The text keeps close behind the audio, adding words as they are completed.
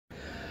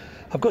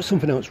I've got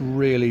something else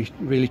really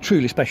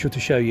truly special to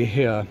show you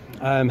here.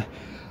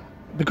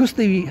 Because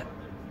the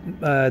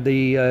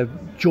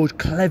George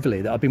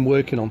Cleverley that I've been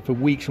working on for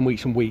weeks and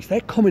weeks and weeks,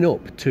 they're coming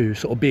up to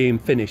sort of being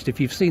finished.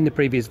 If you've seen the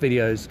previous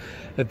videos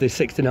of the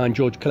 69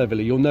 George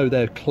Cleverley, you'll know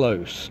they're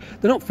close.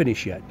 They're not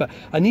finished yet, but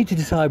I need to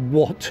decide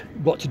what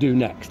to do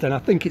next, and I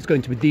think it's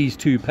going to be these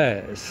two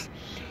pairs.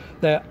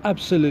 They're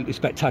absolutely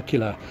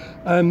spectacular.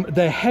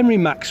 They're Henry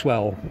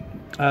Maxwell,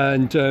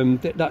 and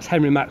that's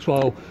Henry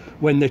Maxwell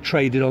when they're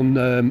traded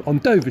on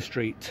Dover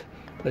Street.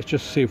 Let's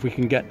just see if we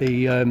can get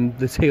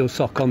the heel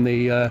sock on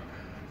the.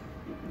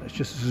 Let's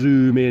just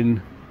zoom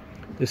in.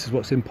 This is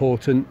what's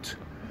important.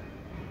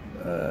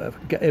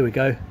 Here we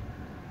go.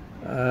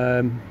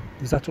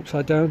 Is that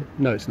upside down?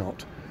 No, it's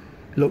not.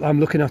 Look, I'm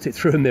looking at it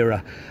through a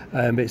mirror,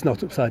 but it's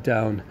not upside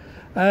down.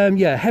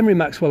 Yeah, Henry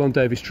Maxwell on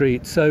Dover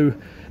Street. So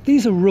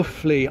these are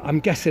roughly, I'm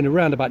guessing,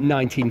 around about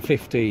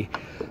 1950.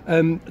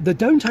 They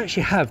don't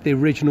actually have the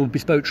original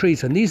Bespoke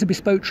trees, and these are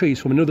Bespoke trees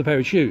from another pair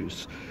of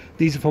shoes.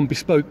 These are from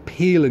Bespoke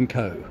Peel &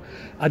 Co.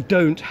 I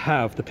don't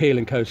have the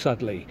Peel & Co,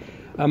 sadly.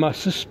 I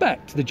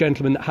suspect the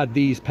gentleman that had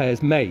these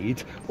pairs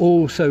made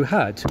also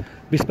had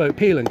Bespoke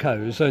Peel &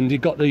 Co.'s, and he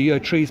got the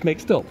trees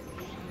mixed up.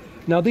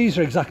 Now these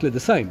are exactly the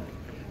same.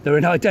 They're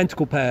an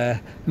identical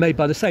pair made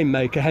by the same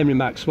maker, Henry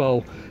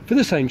Maxwell, for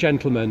the same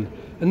gentleman,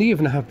 and they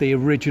even have the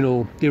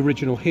original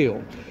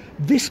heel.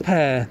 This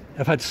pair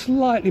have had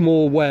slightly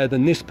more wear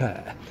than this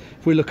pair.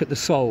 If we look at the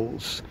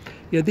soles,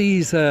 yeah,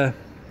 these they're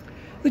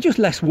just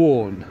less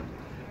worn.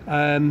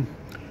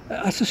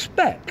 I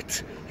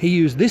suspect he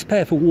used this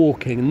pair for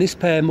walking and this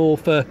pair more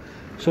for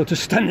sort of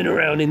standing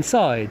around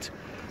inside,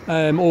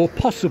 or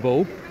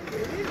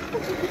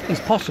it's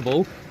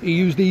possible he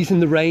used these in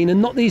the rain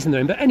and not these in the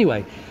rain. But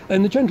anyway,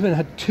 and the gentleman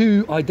had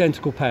two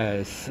identical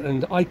pairs,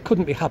 and I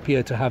couldn't be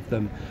happier to have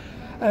them.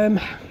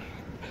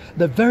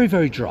 They're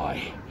very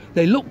dry.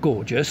 They look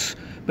gorgeous,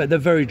 but they're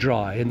very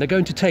dry, and they're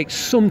going to take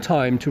some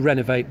time to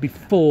renovate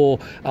before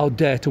I'll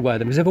dare to wear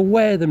them, because if I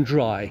wear them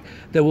dry,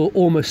 they will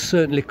almost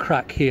certainly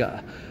crack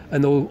here,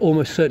 and they'll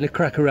almost certainly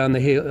crack around the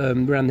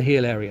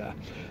heel area.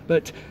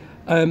 But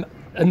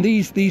and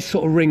these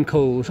sort of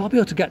wrinkles, I'll be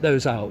able to get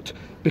those out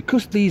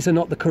because these are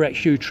not the correct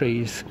shoe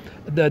trees.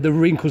 The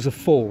wrinkles are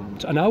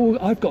formed, and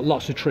I've got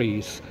lots of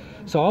trees,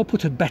 so I'll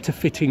put a better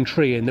fitting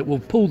tree in that will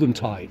pull them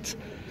tight.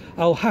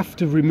 I'll have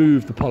to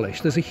remove the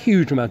polish. There's a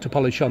huge amount of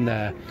polish on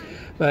there,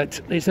 but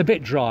it's a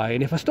bit dry,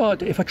 and if I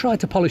try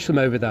to polish them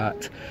over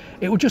that,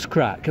 it will just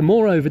crack. And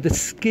moreover, the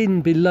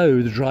skin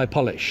below the dry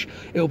polish,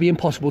 it will be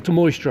impossible to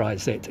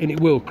moisturize it, and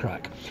it will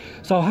crack.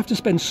 So I'll have to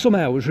spend some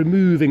hours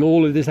removing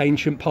all of this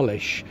ancient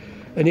polish,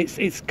 and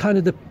it's kind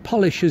of the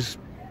polish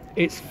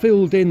it's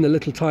filled in the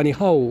little tiny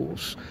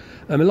holes.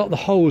 A lot of the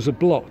holes are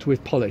blocked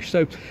with polish,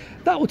 so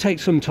that will take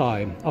some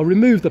time. I'll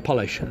remove the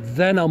polish,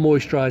 then I'll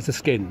moisturize the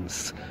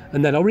skins,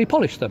 and then I'll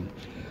repolish them.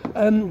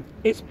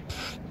 It's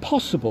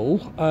possible,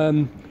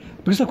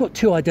 because I've got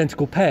two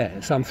identical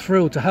pairs, I'm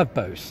thrilled to have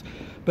both,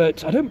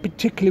 but I don't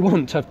particularly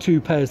want to have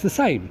two pairs the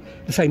same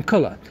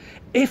colour.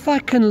 If I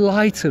can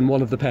lighten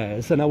one of the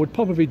pairs, then I would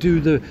probably do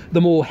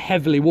the more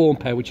heavily worn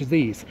pair, which is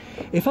these.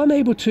 If I'm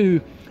able to,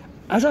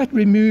 as I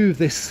remove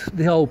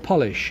the old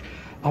polish,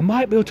 I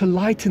might be able to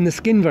lighten the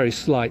skin very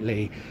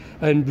slightly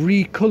and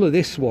recolour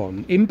this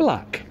one in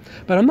black.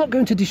 But I'm not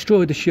going to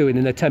destroy the shoe in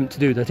an attempt to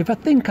do that. If I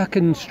think I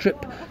can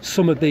strip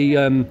some of the,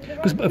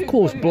 because of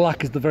course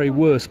black is the very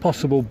worst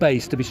possible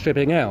base to be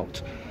stripping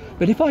out.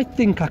 But if I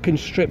think I can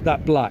strip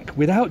that black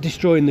without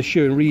destroying the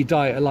shoe and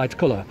re-dye it a light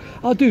colour,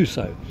 I'll do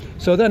so.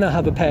 So then I'll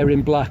have a pair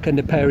in black and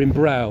a pair in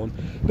brown.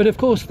 But of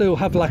course they'll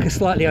have like a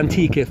slightly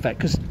antique effect,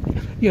 because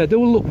they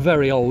will look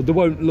very old. They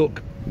won't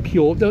look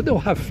pure. They'll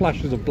have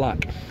flashes of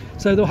black.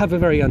 So they'll have a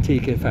very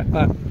antique effect.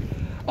 But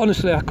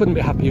honestly, I couldn't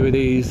be happier with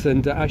these,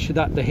 and actually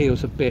the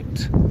heel's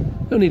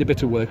they'll need a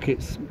bit of work.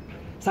 It's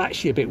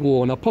actually a bit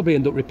worn. I'll probably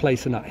end up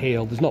replacing that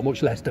heel. There's not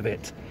much left of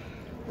it.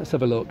 Let's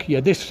have a look. Yeah,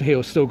 this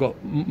heel's still got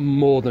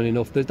more than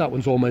enough. That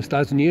one's almost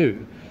as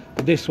new.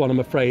 But this one, I'm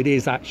afraid,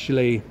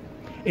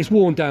 it's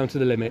worn down to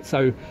the limit,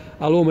 so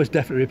I'll almost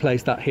definitely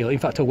replace that heel. In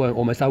fact, I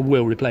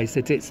will replace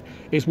it.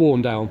 It's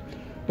worn down.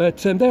 But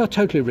they are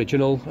totally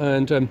original,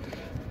 and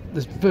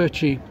there's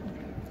virtually,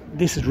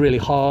 this is really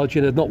hard,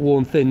 not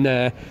worn thin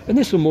there, and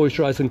this will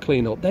moisturise and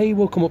clean up. They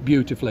will come up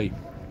beautifully.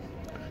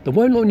 They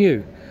won't look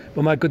new,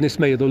 but my goodness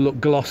me, they'll look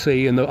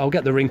glossy, and I'll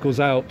get the wrinkles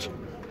out.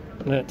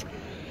 But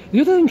the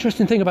other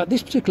interesting thing about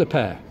this particular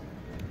pair,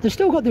 they've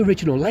still got the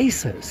original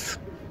laces.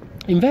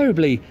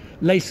 Invariably,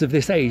 laces of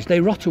this age, they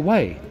rot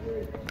away,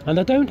 and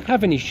I don't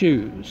have any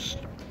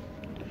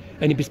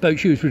bespoke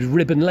shoes with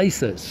ribbon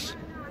laces.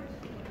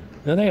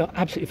 Now they are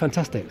absolutely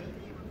fantastic.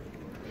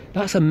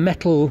 That's a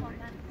metal.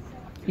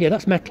 Yeah,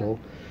 that's metal.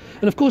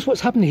 And of course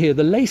what's happened here,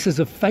 the laces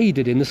have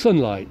faded in the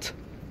sunlight,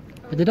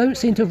 but they don't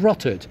seem to have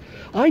rotted.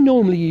 I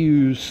normally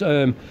use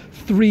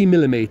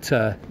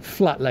 3mm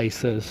flat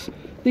laces.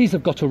 These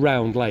have got a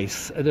round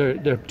lace. They're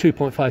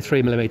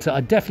 2.53mm. I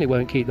definitely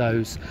won't keep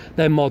those.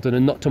 They're modern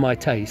and not to my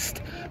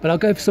taste. But I'll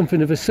go for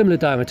something of a similar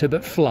diameter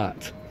but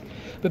flat.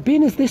 But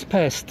being as this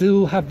pair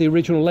still have the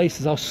original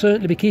laces, I'll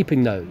certainly be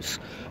keeping those.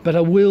 But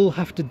I will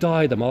have to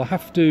dye them. I'll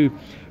have to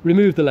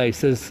remove the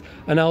laces,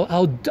 and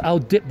I'll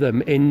dip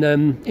them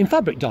in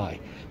fabric dye,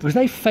 because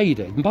they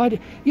faded. And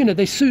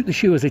they suit the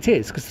shoe as it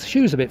is, because the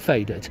shoe's a bit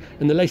faded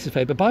and the laces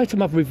fade. But by the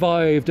time I've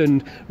revived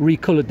and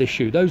recoloured this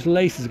shoe, those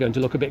laces are going to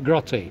look a bit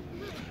grotty.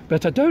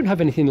 But I don't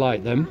have anything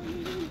like them.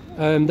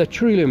 They're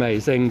truly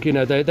amazing.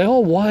 They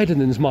are wider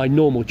than my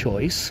normal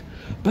choice,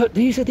 but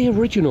these are the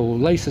original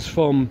laces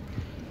from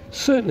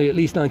certainly at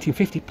least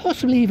 1950,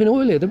 possibly even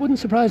earlier. They wouldn't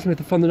surprise me if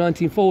they're from the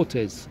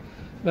 1940s,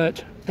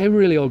 but they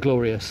really are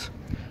glorious.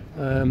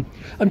 I'm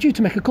due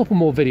to make a couple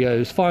more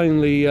videos,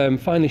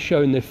 finally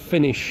showing the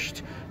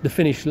finished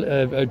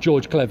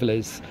George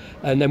Cleverleys,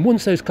 and then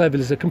once those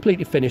Cleverleys are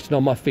completely finished and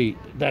on my feet,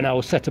 then I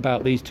will set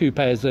about these two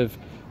pairs of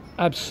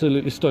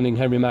absolutely stunning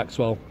Henry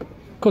Maxwell.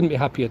 Couldn't be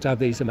happier to have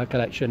these in my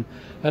collection.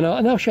 And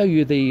I'll show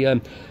you the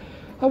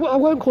I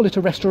won't call it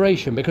a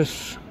restoration,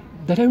 because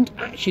they don't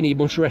actually need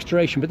much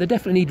restoration, but they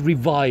definitely need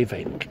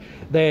reviving.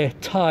 They're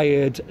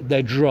tired,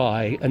 they're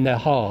dry, and they're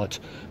hard.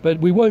 But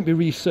we won't be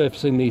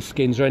resurfacing these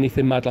skins or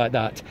anything mad like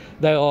that.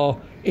 They are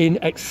in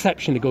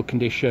exceptionally good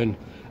condition.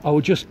 I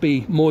will just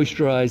be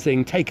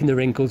moisturising, taking the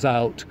wrinkles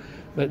out,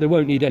 but they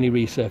won't need any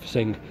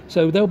resurfacing.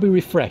 So they'll be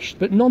refreshed.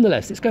 But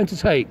nonetheless, it's going to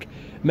take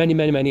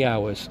many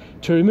hours.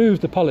 To remove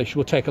the polish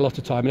will take a lot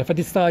of time. And if I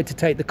decide to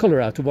take the colour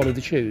out of one of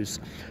the shoes,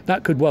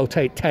 that could well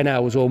take 10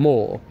 hours or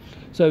more.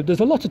 So there's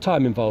a lot of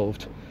time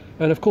involved.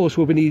 And of course,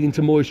 we'll be needing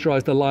to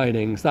moisturise the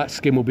linings. That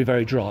skin will be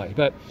very dry.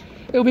 But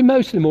it'll be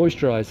mostly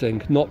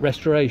moisturising, not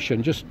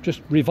restoration, just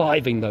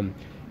reviving them.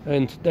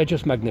 And they're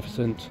just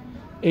magnificent.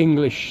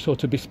 English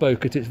sort of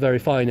bespoke at its very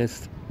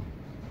finest.